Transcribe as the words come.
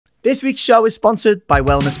This week's show is sponsored by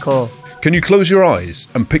Wellness Core. Can you close your eyes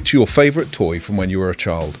and picture your favourite toy from when you were a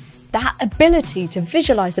child? That ability to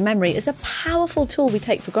visualise a memory is a powerful tool we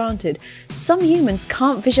take for granted. Some humans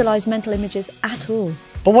can't visualise mental images at all.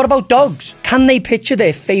 But what about dogs? Can they picture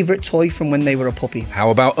their favourite toy from when they were a puppy?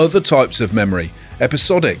 How about other types of memory?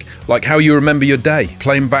 Episodic, like how you remember your day,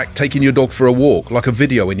 playing back, taking your dog for a walk, like a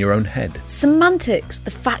video in your own head. Semantics,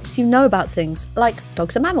 the facts you know about things, like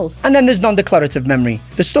dogs are mammals. And then there's non-declarative memory.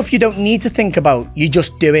 The stuff you don't need to think about, you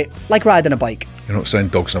just do it, like riding a bike. You're not saying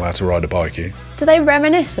dogs know how to ride a bike, are you? Do they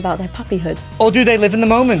reminisce about their puppyhood? Or do they live in the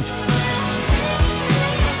moment?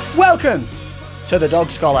 Welcome to The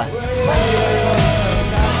Dog Scholar.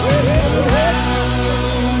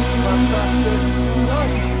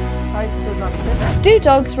 Do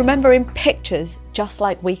dogs remember in pictures just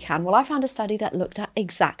like we can? Well, I found a study that looked at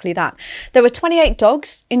exactly that. There were 28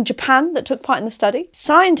 dogs in Japan that took part in the study.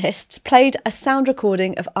 Scientists played a sound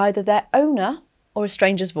recording of either their owner or a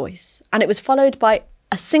stranger's voice, and it was followed by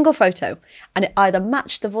a single photo, and it either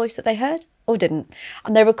matched the voice that they heard or didn't.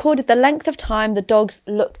 And they recorded the length of time the dogs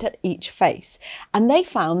looked at each face, and they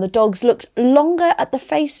found the dogs looked longer at the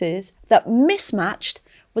faces that mismatched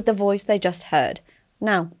with the voice they just heard.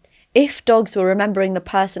 Now, if dogs were remembering the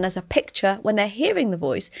person as a picture when they're hearing the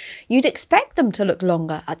voice, you'd expect them to look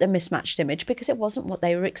longer at the mismatched image because it wasn't what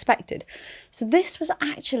they were expected. So this was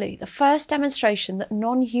actually the first demonstration that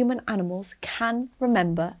non-human animals can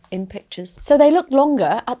remember in pictures. So they looked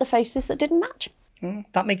longer at the faces that didn't match.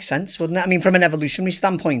 That makes sense, wouldn't it? I mean, from an evolutionary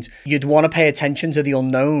standpoint, you'd want to pay attention to the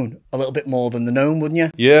unknown a little bit more than the known, wouldn't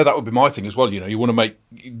you? Yeah, that would be my thing as well. You know, you want to make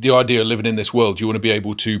the idea of living in this world, you want to be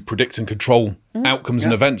able to predict and control outcomes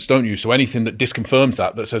and events, don't you? So anything that disconfirms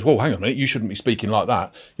that says, well, hang on a minute, you shouldn't be speaking like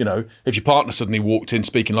that. You know, if your partner suddenly walked in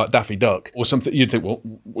speaking like Daffy Duck or something, you'd think, well,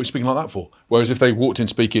 what are you speaking like that for? Whereas if they walked in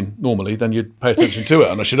speaking normally, then you'd pay attention to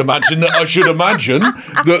it. And I should imagine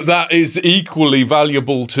that is equally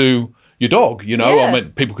valuable to your dog, you know. Yeah. I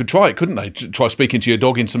mean, people could try it, couldn't they? Try speaking to your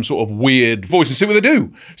dog in some sort of weird voice and see what they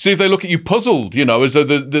do. See if they look at you puzzled, you know, as though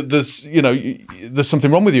there's you know, there's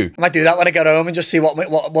something wrong with you. I might do that when I get home and just see what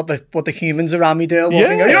the humans around me do.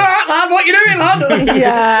 Yeah. Go, you're all right, lad, what you doing, lad?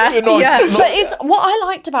 Yeah, Nice. yeah. But it's what I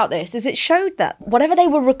liked about this is it showed that whatever they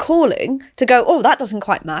were recalling to go, oh, that doesn't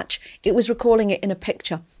quite match, it was recalling it in a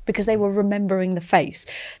picture, because they were remembering the face.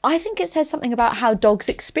 I think it says something about how dogs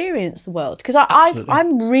experience the world, because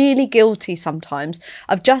I'm really guilty sometimes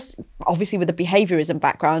of just, obviously with the behaviourism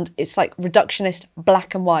background, it's like reductionist,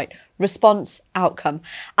 black and white, response, outcome.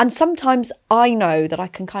 And sometimes I know that I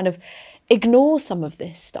can kind of ignore some of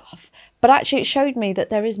this stuff, but actually it showed me that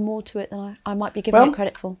there is more to it than I might be giving it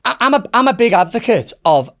credit for. I'm a big advocate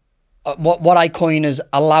of what I coin as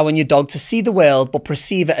allowing your dog to see the world but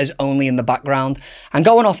perceive it as only in the background. And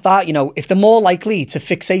going off that, you know, if they're more likely to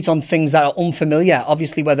fixate on things that are unfamiliar,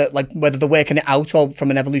 obviously whether they're working it out or from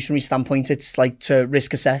an evolutionary standpoint, it's like to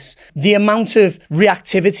risk assess. The amount of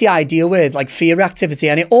reactivity I deal with, like fear reactivity,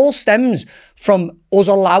 and it all stems from us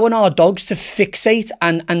allowing our dogs to fixate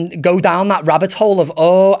and go down that rabbit hole of,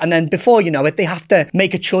 oh, and then before you know it, they have to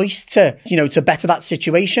make a choice to, you know, to better that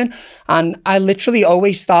situation. And I literally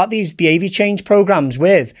always start these behavior change programs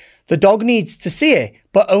with, the dog needs to see it,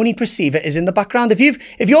 but only perceive it as in the background.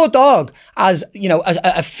 If your dog has, you know,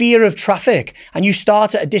 a fear of traffic and you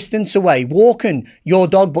start at a distance away, walking your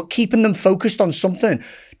dog, but keeping them focused on something,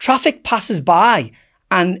 traffic passes by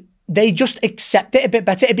and they just accept it a bit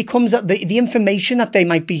better. It becomes the information that they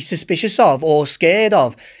might be suspicious of or scared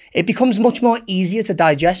of, it becomes much more easier to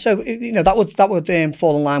digest. So, you know, that would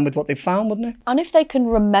fall in line with what they found, wouldn't it? And if they can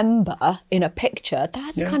remember in a picture,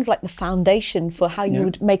 that's kind of like the foundation for how you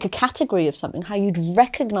would make a category of something, how you'd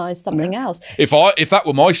recognise something else. If that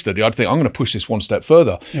were my study, I'd think, I'm going to push this one step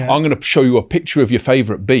further. Yeah. I'm going to show you a picture of your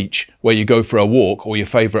favourite beach where you go for a walk or your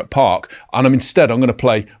favourite park, and I'm going to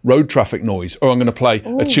play road traffic noise, or I'm going to play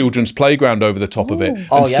a children's playground over the top of it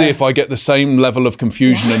and see if I get the same level of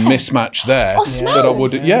confusion and mismatch there that I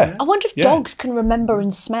would. I wonder if dogs can remember in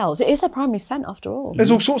smells. It is their primary scent after all. There's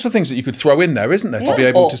all sorts of things that you could throw in there, isn't there, to be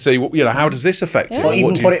able to see, you know, how does this affect it? Or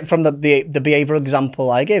even put it from the behavioural example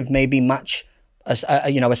I give, maybe match a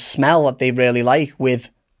smell that they really like with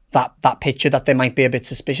that picture that they might be a bit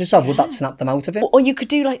suspicious of. Would that snap them out of it? Or you could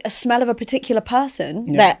do like a smell of a particular person,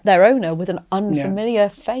 their owner, with an unfamiliar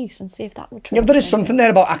face, and see if that would trigger. Yeah, but there is something there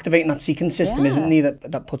about activating that seeking system, isn't there,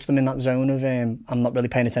 that puts them in that zone of, I'm not really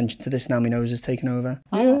paying attention to this now, my nose is taking over.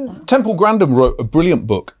 Temple Grandin wrote a brilliant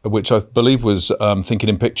book, which I believe was Thinking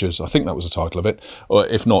in Pictures. I think that was the title of it. Or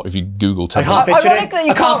if not, if you Google Temple... I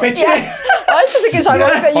can't picture it. I just think it's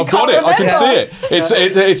ironic that you I've got it. I can see it.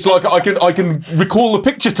 It's like I can recall the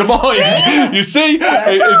picture to to mine. You see,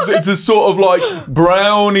 it's a sort of like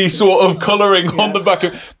browny sort of colouring on the back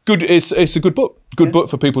of. Good. It's a good book. Good book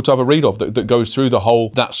for people to have a read of that goes through the whole,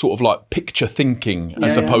 that sort of like picture thinking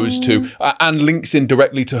as opposed to, and links in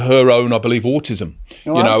directly to her own, I believe, autism,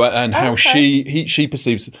 you know, and how she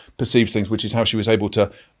perceives things, which is how she was able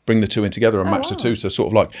to bring the two in together and match the two. So sort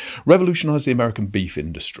of like revolutionise the American beef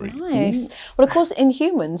industry. Nice. Well, of course, in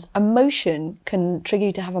humans, emotion can trigger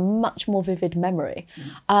you to have a much more vivid memory.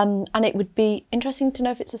 And it would be interesting to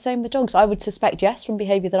know if it's the same with dogs. I would suspect yes from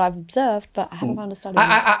behaviour that I've observed, but I haven't found a study.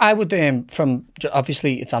 I would, from,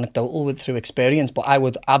 obviously it's anecdotal through experience, but I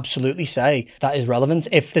would absolutely say that is relevant.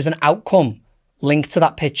 If there's an outcome linked to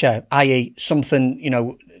that picture, i.e. something, you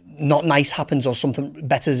know, not nice happens or something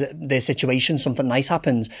betters their situation, something nice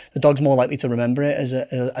happens, the dog's more likely to remember it as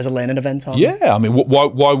a learning event. Yeah, I mean,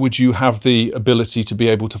 why would you have the ability to be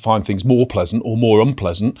able to find things more pleasant or more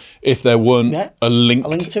unpleasant if there weren't a link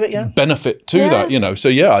to it, benefit to that, you know? So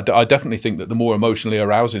yeah, I definitely think that the more emotionally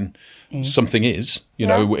arousing something is, you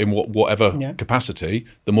know, in whatever capacity,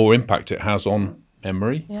 the more impact it has on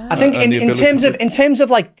memory. I think in terms of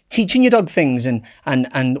like teaching your dog things and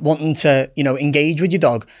wanting to, you know, engage with your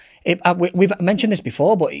dog, we've mentioned this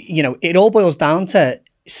before, but you know, it all boils down to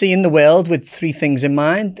seeing the world with three things in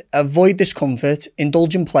mind: avoid discomfort,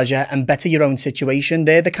 indulge in pleasure, and better your own situation.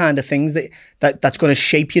 They're the kind of things that's going to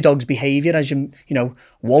shape your dog's behaviour as you know,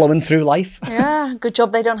 wallowing through life. Yeah, good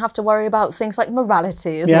job they don't have to worry about things like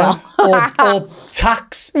morality as well. or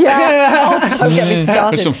tax. Yeah. Oh, don't get me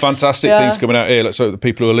started. There's some fantastic things coming out here. Let's hope the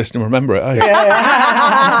people who are listening remember it.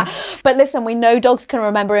 But listen, we know dogs can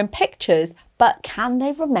remember in pictures, but can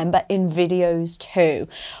they remember in videos too?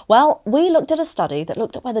 Well, we looked at a study that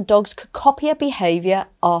looked at whether dogs could copy a behaviour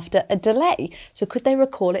after a delay. So could they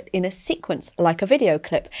recall it in a sequence, like a video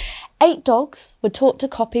clip? 8 dogs were taught to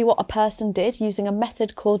copy what a person did using a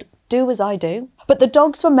method called do as I do. But the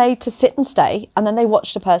dogs were made to sit and stay, and then they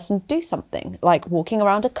watched a person do something, like walking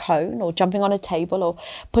around a cone or jumping on a table or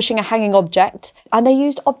pushing a hanging object. And they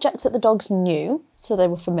used objects that the dogs knew, so they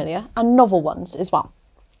were familiar, and novel ones as well.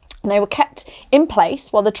 And they were kept in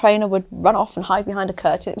place while the trainer would run off and hide behind a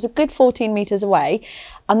curtain. It was a good 14 metres away.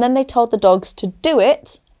 And then they told the dogs to do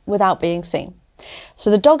it without being seen.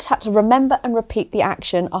 So the dogs had to remember and repeat the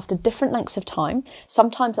action after different lengths of time,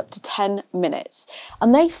 sometimes up to 10 minutes.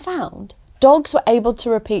 And they found dogs were able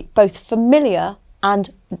to repeat both familiar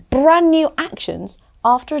and brand new actions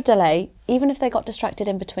after a delay, even if they got distracted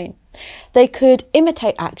in between. They could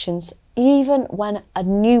imitate actions even when a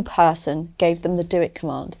new person gave them the do it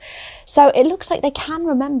command. So it looks like they can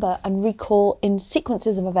remember and recall in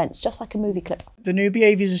sequences of events, just like a movie clip. The new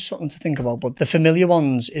behaviours is something to think about, but the familiar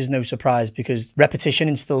ones is no surprise because repetition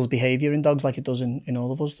instills behaviour in dogs like it does in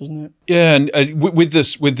all of us, doesn't it? Yeah, and with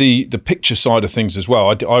the picture side of things as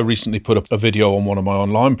well, I recently put up a video on one of my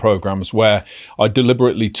online programs where I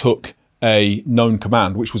deliberately took a known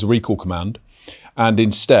command, which was a recall command, and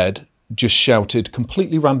instead just shouted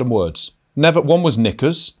completely random words. One was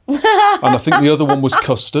knickers, and I think the other one was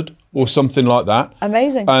custard or something like that.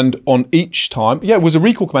 Amazing. And on each time, it was a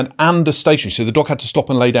recall command and a stationary, so the dog had to stop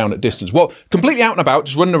and lay down at distance. Well, completely out and about,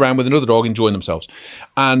 just running around with another dog enjoying themselves.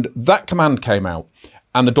 And that command came out,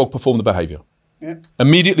 and the dog performed the behaviour. Yeah.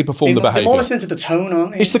 Immediately performed the behaviour. They're more listening to the tone,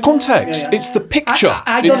 aren't they? It's the context. It's the picture.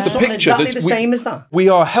 It's the picture. Exactly the same as that. We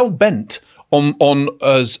are hell bent on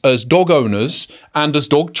as dog owners and as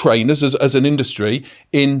dog trainers as an industry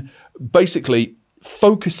in basically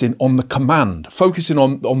focusing on the command, focusing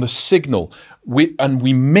on the signal, and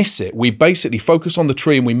we miss it. We basically focus on the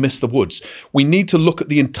tree and we miss the woods. We need to look at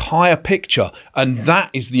the entire picture, and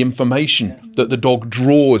that is the information that the dog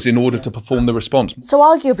draws in order to perform the response. So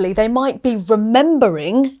arguably they might be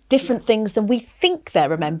remembering different things than we think they're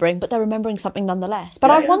remembering, but they're remembering something nonetheless.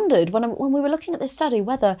 But I wondered when we were looking at this study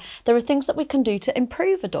whether there are things that we can do to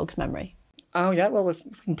improve a dog's memory. Oh yeah, well, if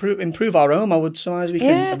improve our own, I would surmise we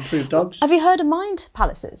can improve dogs. Have you heard of mind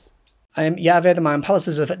palaces? Yeah, I've heard of mind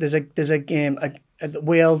palaces. There's a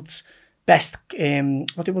world's best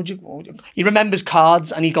he remembers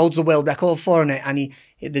cards and he holds the world record for it, and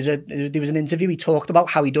there was an interview he talked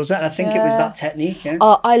about how he does it, and I think it was that technique.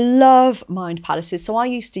 I love mind palaces, so I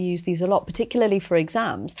used to use these a lot, particularly for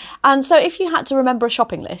exams. And so if you had to remember a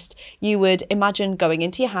shopping list, you would imagine going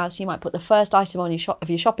into your house, you might put the first item on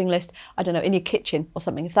your shopping list, I don't know, in your kitchen or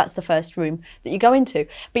something, if that's the first room that you go into.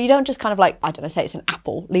 But you don't just kind of like, I don't know, say it's an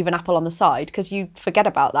apple, leave an apple on the side, because you forget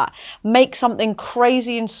about that. Make something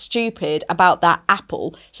crazy and stupid about that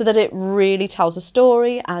apple so that it really tells a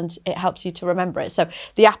story and it helps you to remember it. So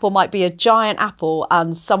the apple might be a giant apple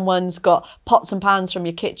and someone's got pots and pans from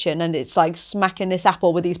your kitchen and it's like smacking this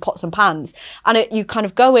apple with these pots and pans. And you kind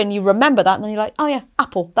of go in, you remember that, and then you're like, oh yeah,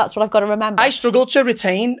 apple, that's what I've got to remember. I struggled to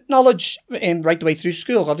retain knowledge right the way through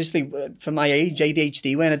school. Obviously, for my age,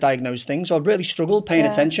 ADHD weren't a diagnosed thing, so I really struggled paying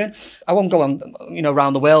attention. I won't go on,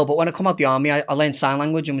 around the world, but when I come out the army, I learned sign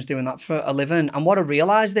language and was doing that for a living. And what I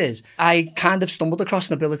realised is I kind of stumbled across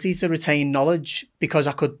an ability to retain knowledge because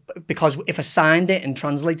if I signed it and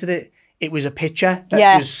translated it, it was a picture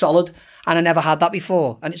that was solid. And I never had that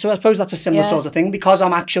before. And so I suppose that's a similar sort of thing. Because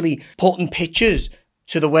I'm actually putting pictures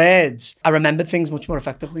to the words, I remembered things much more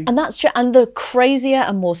effectively. And that's true. And the crazier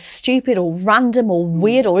and more stupid or random or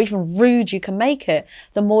weird or even rude you can make it,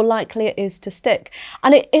 the more likely it is to stick.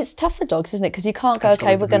 And it's tough for dogs, isn't it? Because you can't go,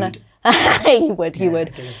 okay, we're going to... you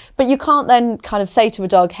would. But you can't then kind of say to a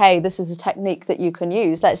dog, hey, this is a technique that you can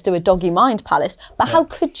use. Let's do a doggy mind palace. But how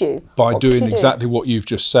could you? By doing exactly what you've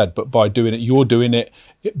just said, but by doing it, you're doing it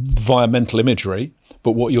via mental imagery.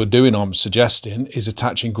 But what you're doing, I'm suggesting, is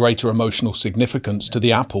attaching greater emotional significance to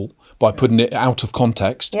the apple by putting it out of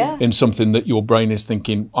context in something that your brain is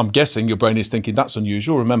thinking, I'm guessing your brain is thinking, that's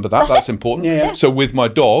unusual, remember that, that's important. So with my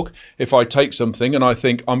dog, if I take something and I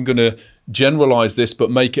think I'm going to generalize this but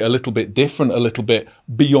make it a little bit different, a little bit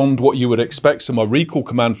beyond what you would expect. So my recall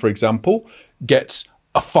command, for example, gets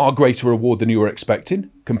a far greater reward than you were expecting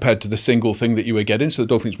compared to the single thing that you were getting. So the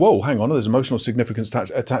dog thinks, whoa, hang on, there's emotional significance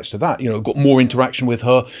attached to that. Got more interaction with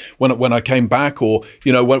her when I came back, or,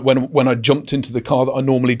 when I jumped into the car that I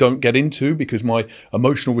normally don't get into because my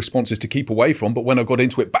emotional response is to keep away from. But when I got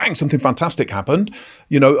into it, bang, something fantastic happened.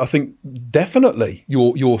 I think definitely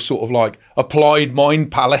your sort of like applied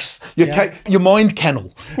mind palace, your mind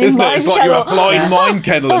kennel, isn't it? It's like your applied mind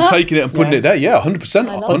kennel and taking it and putting it there. Yeah, 100%.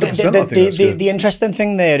 100%. I think that's good. The interesting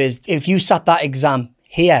thing there is if you sat that exam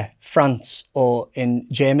here, France, or in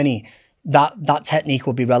Germany, that technique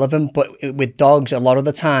will be relevant. But with dogs, a lot of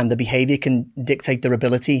the time, the behaviour can dictate their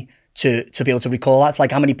ability to be able to recall that. It's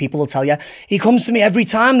like how many people will tell you, he comes to me every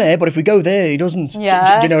time there, but if we go there, he doesn't.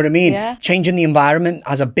 Yeah. Do you know what I mean? Yeah. Changing the environment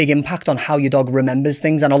has a big impact on how your dog remembers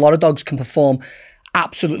things. And a lot of dogs can perform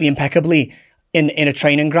absolutely impeccably in a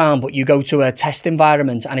training ground, but you go to a test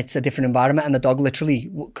environment and it's a different environment and the dog literally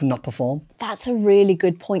cannot perform. That's a really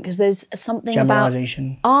good point, because there's something about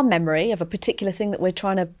our memory of a particular thing that we're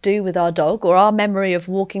trying to do with our dog, or our memory of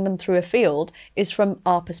walking them through a field, is from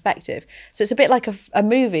our perspective. So it's a bit like a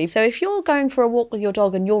movie. So if you're going for a walk with your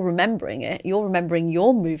dog and you're remembering it, you're remembering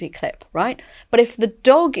your movie clip, right? But if the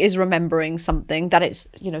dog is remembering something that it's,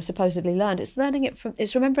 supposedly learned, it's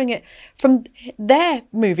remembering it from their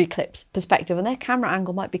movie clip's perspective, and their camera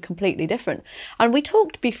angle might be completely different. And we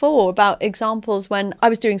talked before about examples when I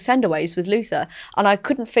was doing sendaways with Luther and I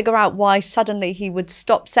couldn't figure out why suddenly he would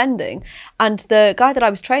stop sending. And the guy that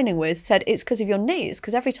I was training with said, it's because of your knees,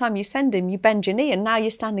 because every time you send him, you bend your knee and now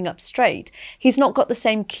you're standing up straight. He's not got the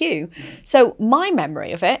same cue. So my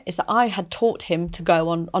memory of it is that I had taught him to go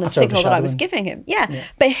on a signal that I was giving him. Yeah.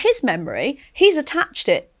 But his memory, he's attached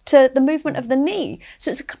it to the movement of the knee. So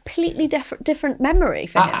it's a completely different memory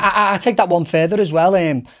for him. I take that one further as well.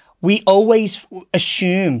 We always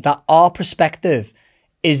assume that our perspective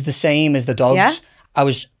is the same as the dog's. Yeah? I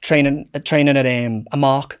was training at a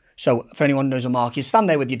mark. So for anyone who knows a mark, you stand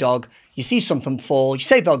there with your dog, you see something fall, you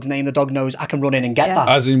say the dog's name, the dog knows, I can run in and get that.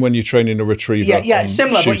 As in when you're training a retriever. Yeah,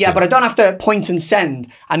 similar, but I don't have to point and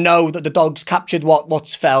send. I know that the dog's captured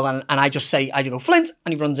what's fell, and I just go, Flint,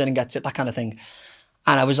 and he runs in and gets it, that kind of thing.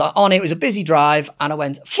 And I was on it, it was a busy drive, and I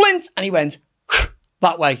went, Flint, and he went,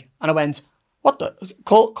 that way. And I went, what the,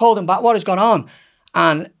 called him back, what has gone on?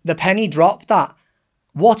 And the penny dropped that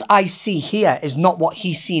what I see here is not what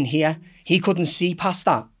he's seen here. He couldn't see past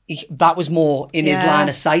that. That was more in his line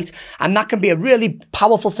of sight. And that can be a really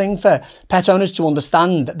powerful thing for pet owners to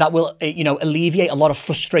understand. That will, alleviate a lot of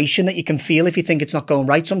frustration that you can feel if you think it's not going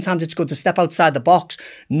right. Sometimes it's good to step outside the box,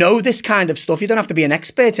 know this kind of stuff. You don't have to be an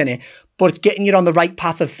expert in it, but it's getting you on the right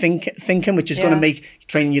path of thinking, which is going to make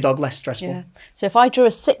training your dog less stressful. Yeah. So if I drew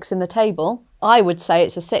a 6 in the table, I would say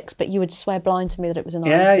it's a 6, but you would swear blind to me that it was a 9.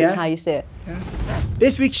 That's how you see it. Yeah.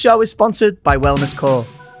 This week's show is sponsored by Wellness Core.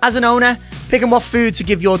 As an owner, picking what food to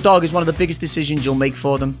give your dog is one of the biggest decisions you'll make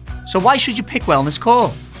for them. So why should you pick Wellness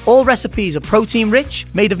Core? All recipes are protein-rich,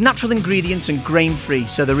 made of natural ingredients and grain-free,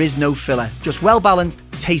 so there is no filler. Just well-balanced,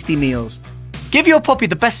 tasty meals. Give your puppy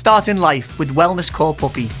the best start in life with Wellness Core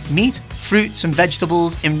Puppy. Meat, fruits and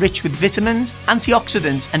vegetables enriched with vitamins,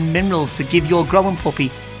 antioxidants and minerals to give your growing puppy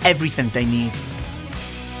everything they need.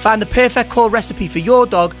 Find the perfect core recipe for your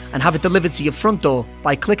dog and have it delivered to your front door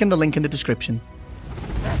by clicking the link in the description.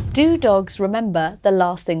 Do dogs remember the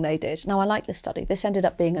last thing they did? Now, I like this study. This ended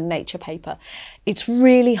up being a Nature paper. It's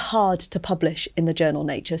really hard to publish in the journal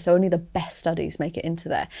Nature, so only the best studies make it into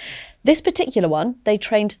there. This particular one, they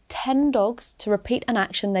trained 10 dogs to repeat an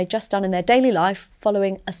action they'd just done in their daily life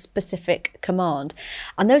following a specific command.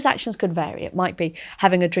 And those actions could vary. It might be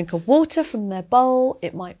having a drink of water from their bowl,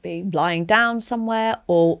 it might be lying down somewhere,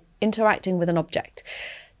 or interacting with an object.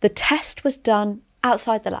 The test was done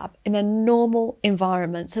outside the lab in their normal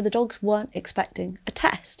environment, so the dogs weren't expecting a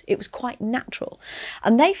test. It was quite natural.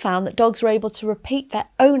 And they found that dogs were able to repeat their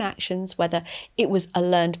own actions, whether it was a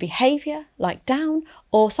learned behaviour like down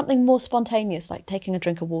or something more spontaneous like taking a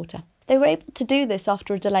drink of water. They were able to do this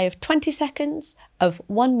after a delay of 20 seconds, of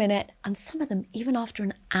 1 minute, and some of them even after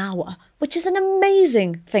an hour, which is an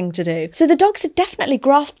amazing thing to do. So the dogs had definitely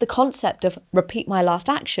grasped the concept of repeat my last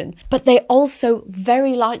action, but they also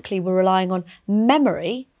very likely were relying on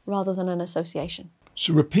memory rather than an association.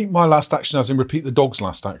 So repeat my last action as in repeat the dog's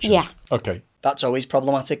last action? Yeah. Okay. That's always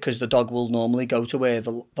problematic because the dog will normally go to where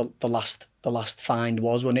the last find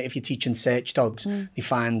was, wouldn't it? If you're teaching search dogs, they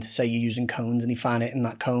find, say you're using cones and they find it in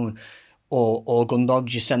that cone. Or gun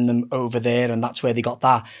dogs, you send them over there and that's where they got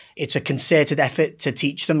that. It's a concerted effort to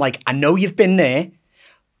teach them, like, I know you've been there,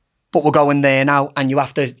 but we're going there now. And you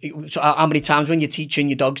have to, so how many times when you're teaching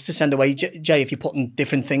your dogs to send away, Jay, if you're putting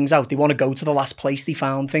different things out, they want to go to the last place they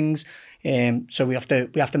found things. So we have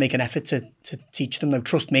to make an effort to teach them, though,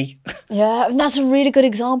 trust me. Yeah, and that's a really good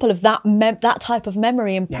example of that type of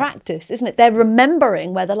memory in practice, isn't it? They're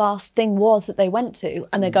remembering where the last thing was that they went to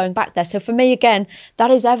and they're going back there. So for me, again,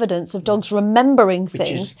 that is evidence of dogs remembering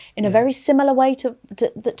things in a very similar way to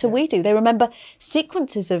we do. They remember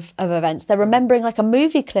sequences of events. They're remembering like a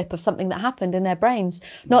movie clip of something that happened in their brains,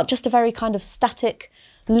 not just a very kind of static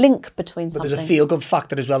link between something. But there's a feel-good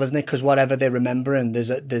factor as well, isn't it? Because whatever they're remembering,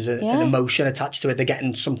 there's an emotion attached to it. They're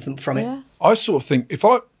getting something from it. I sort of think,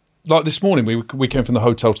 like this morning, we came from the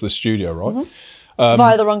hotel to the studio, right?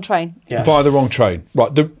 Via the wrong train. Yeah. Via the wrong train.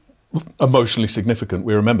 Right, emotionally significant,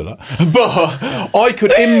 we remember that. But I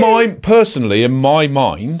could, personally, in my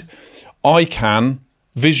mind, I can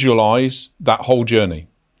visualise that whole journey.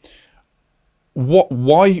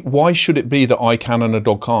 Why should it be that I can and a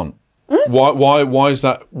dog can't? Why is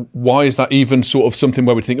that even sort of something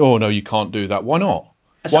where we think, oh no, you can't do that? Why not?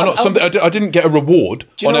 Why not? I didn't get a reward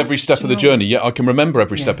on every step of the journey, yet I can remember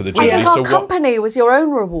every step of the journey. I think our company was your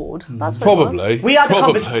own reward. That's what probably. We had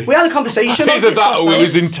a conversation. Either that or it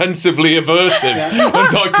was intensively aversive, and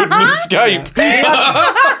so I couldn't escape.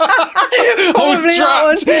 I was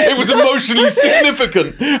trapped. It was emotionally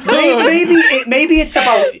significant. Maybe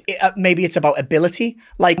it's about ability.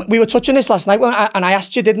 Like we were touching this last night, and I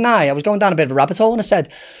asked you, didn't I? I was going down a bit of a rabbit hole, and I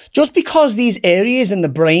said, just because these areas in the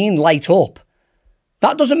brain light up,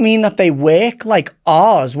 that doesn't mean that they work like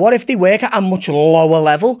ours. What if they work at a much lower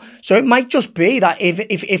level? So it might just be that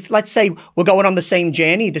if let's say we're going on the same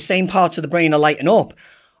journey, the same parts of the brain are lighting up,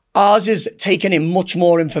 ours is taking in much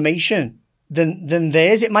more information than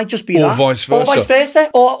theirs. It might just be that. Vice versa. Or vice versa.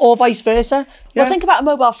 Or vice versa. Yeah. Well, think about a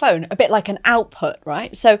mobile phone, a bit like an output,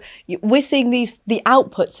 right? So we're seeing the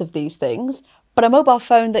outputs of these things, but a mobile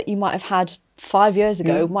phone that you might have had 5 years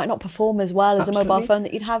ago might not perform as well as a mobile phone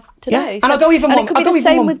that you'd have today. Yeah. And I'll go even one. It could be the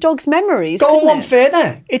same with dogs' memories. Go one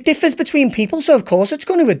further. It differs between people, so of course it's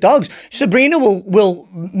going to with dogs. Sabrina will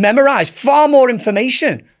memorise far more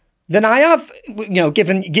information than I have,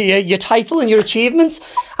 given your title and your achievements.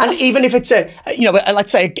 And even if it's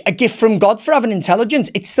let's say a gift from God for having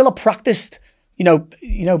intelligence, it's still a practiced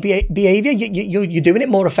behaviour. You're doing it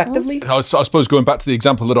more effectively. I suppose going back to the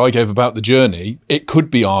example that I gave about the journey, it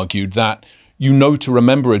could be argued that you know to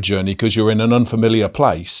remember a journey because you're in an unfamiliar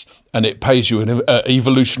place, and it pays you an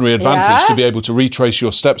evolutionary advantage to be able to retrace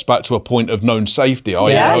your steps back to a point of known safety,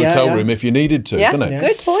 i.e. a hotel room if you needed to, doesn't it?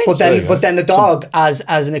 Good point. But then the dog has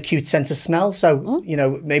an acute sense of smell, so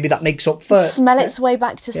maybe that makes up for smell its way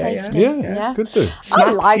back to safety. Yeah, could do. Smap.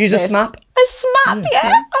 I like Use this. a smap. A smap,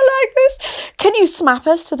 I like this. Can you smap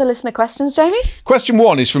us to the listener questions, Jamie? Question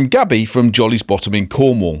 1 is from Gabby from Jolly's Bottom in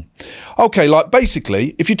Cornwall. Okay,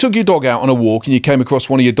 basically, if you took your dog out on a walk and you came across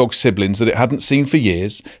one of your dog's siblings that it hadn't seen for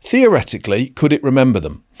years, theoretically, could it remember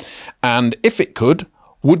them? And if it could,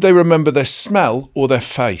 would they remember their smell or their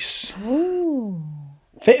face?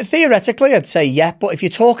 Theoretically, I'd say yeah, but if you're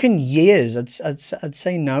talking years, I'd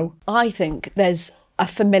say no. I think there's a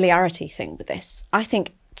familiarity thing with this. I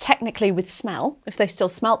think technically with smell, if they still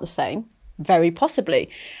smelt the same, very possibly.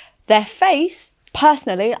 Their face,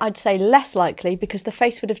 personally, I'd say less likely, because the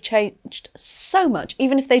face would have changed so much.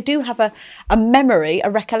 Even if they do have a memory, a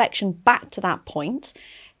recollection back to that point,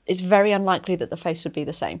 it's very unlikely that the face would be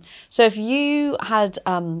the same. So if you had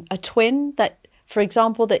a twin that, for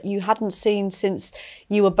example, that you hadn't seen since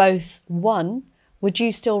you were both 1, would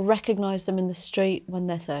you still recognise them in the street when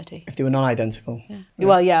they're 30? If they were non-identical. Yeah.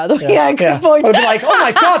 Well, yeah, good point. I'd be like, oh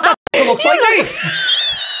my God, that looks like me.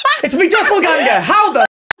 It's me doppelganger. How the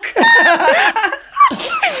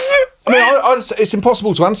I mean, it's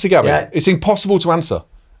impossible to answer, Gabby. Yeah. It's impossible to answer,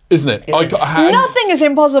 isn't it? Nothing is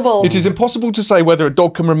impossible. It is impossible to say whether a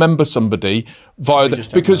dog can remember somebody via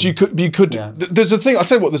because you could. Yeah. There's a thing. I'll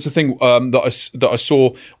tell you what. There's a thing that I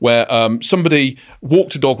saw where somebody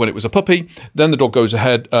walked a dog when it was a puppy. Then the dog goes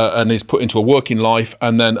ahead and is put into a working life,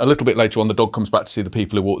 and then a little bit later on, the dog comes back to see the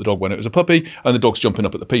people who walked the dog when it was a puppy, and the dog's jumping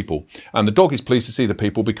up at the people, and the dog is pleased to see the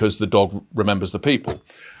people because the dog remembers the people.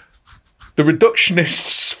 The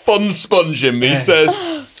reductionist's fun sponge in me says,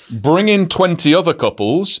 bring in 20 other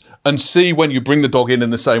couples and see when you bring the dog in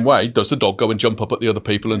the same way, does the dog go and jump up at the other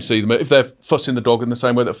people and see them if they're fussing the dog in the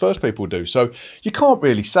same way that first people do? So you can't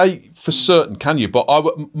really say for certain, can you? But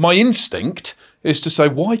my instinct is to say,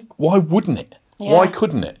 why wouldn't it? Yeah. Why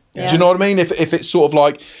couldn't it? Yeah. Do you know what I mean? If it's sort of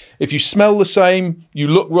like, if you smell the same, you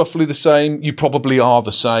look roughly the same, you probably are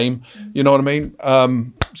the same. You know what I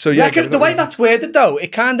mean? So yeah, the way that's worded though,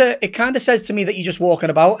 it kind of says to me that you're just walking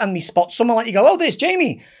about and they spot someone like you go, oh, there's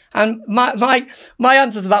Jamie. And my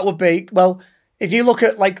answer to that would be, well, if you look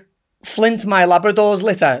at like Flint, my Labrador's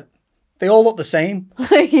litter, they all look the same.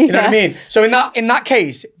 Yeah. You know what I mean? So in that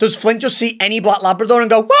case, does Flint just see any black Labrador and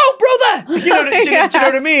go, whoa, brother? You know, do you know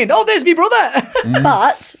what I mean? Oh, there's me brother.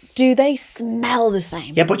 But do they smell the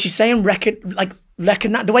same? Yeah, but she's saying recognize.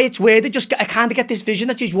 The way it's worded, I kind of get this vision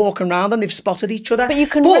that she's walking around and they've spotted each other. But you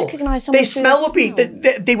can recognise someone. Their smell would be.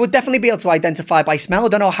 They would definitely be able to identify by smell. I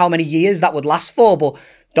don't know how many years that would last for, but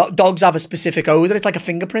dogs have a specific odour. It's like a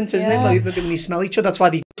fingerprint, isn't it? Like when you smell each other, that's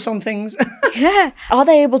why they some things. Yeah. Are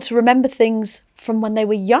they able to remember things from when they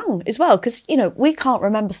were young as well? Because, you know, we can't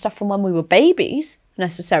remember stuff from when we were babies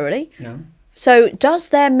necessarily. No. So does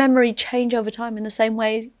their memory change over time in the same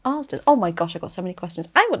way ours does? Oh my gosh, I've got so many questions.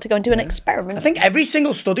 I want to go and do an experiment. I think every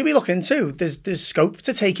single study we look into, there's scope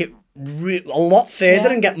to take it a lot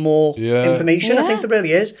further and get more information. I think there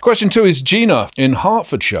really is. Question 2 is Gina in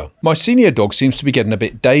Hertfordshire. My senior dog seems to be getting a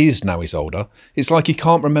bit dazed now he's older. It's like he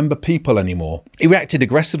can't remember people anymore. He reacted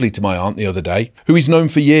aggressively to my aunt the other day, who he's known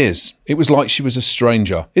for years. It was like she was a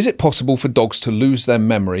stranger. Is it possible for dogs to lose their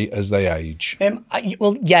memory as they age?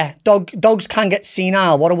 Well, yeah, dogs can get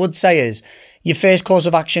senile. What I would say is your first course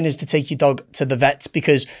of action is to take your dog to the vets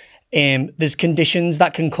because there's conditions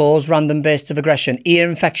that can cause random bursts of aggression. Ear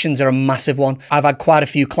infections are a massive one. I've had quite a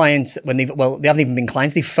few clients when they haven't even been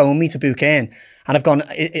clients, they've phoned me to book in. And I've gone,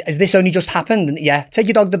 has this only just happened? And yeah, take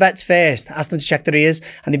your dog to the vets first, ask them to check their ears.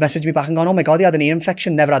 And they messaged me back and gone, oh my God, he had an ear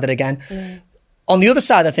infection, never had it again. Yeah. On the other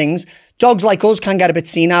side of things, dogs like us can get a bit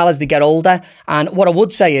senile as they get older. And what I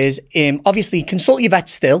would say is, obviously consult your vet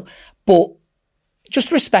still, but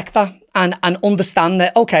just respect that and understand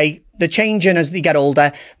that, okay, they're changing as they get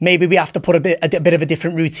older. Maybe we have to put a bit of a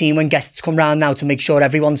different routine when guests come round now to make sure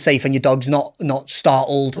everyone's safe and your dog's not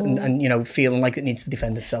startled and you know, feeling like it needs to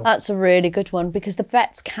defend itself. That's a really good one because the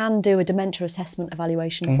vets can do a dementia assessment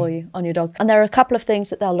evaluation for you on your dog. And there are a couple of things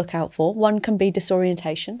that they'll look out for. One can be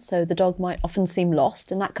disorientation. So the dog might often seem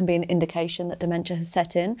lost and that can be an indication that dementia has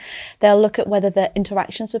set in. They'll look at whether their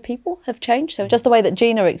interactions with people have changed. So just the way that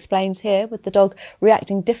Gina explains here with the dog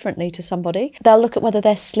reacting differently to somebody. They'll look at whether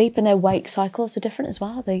their sleep and their wake cycles are different as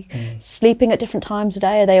well. Are they sleeping at different times a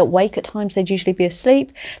day? Are they awake at times they'd usually be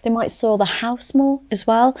asleep? They might soil the house more as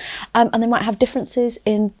well. And they might have differences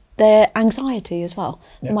in their anxiety as well.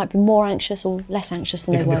 Yeah. They might be more anxious or less anxious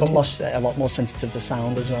than they were. They can become a lot more sensitive to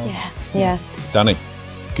sound as well. Yeah. Danny,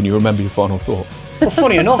 can you remember your final thought? Well,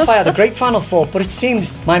 funny enough, I had a great final thought, but it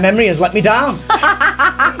seems my memory has let me down.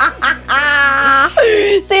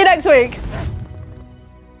 See you next week.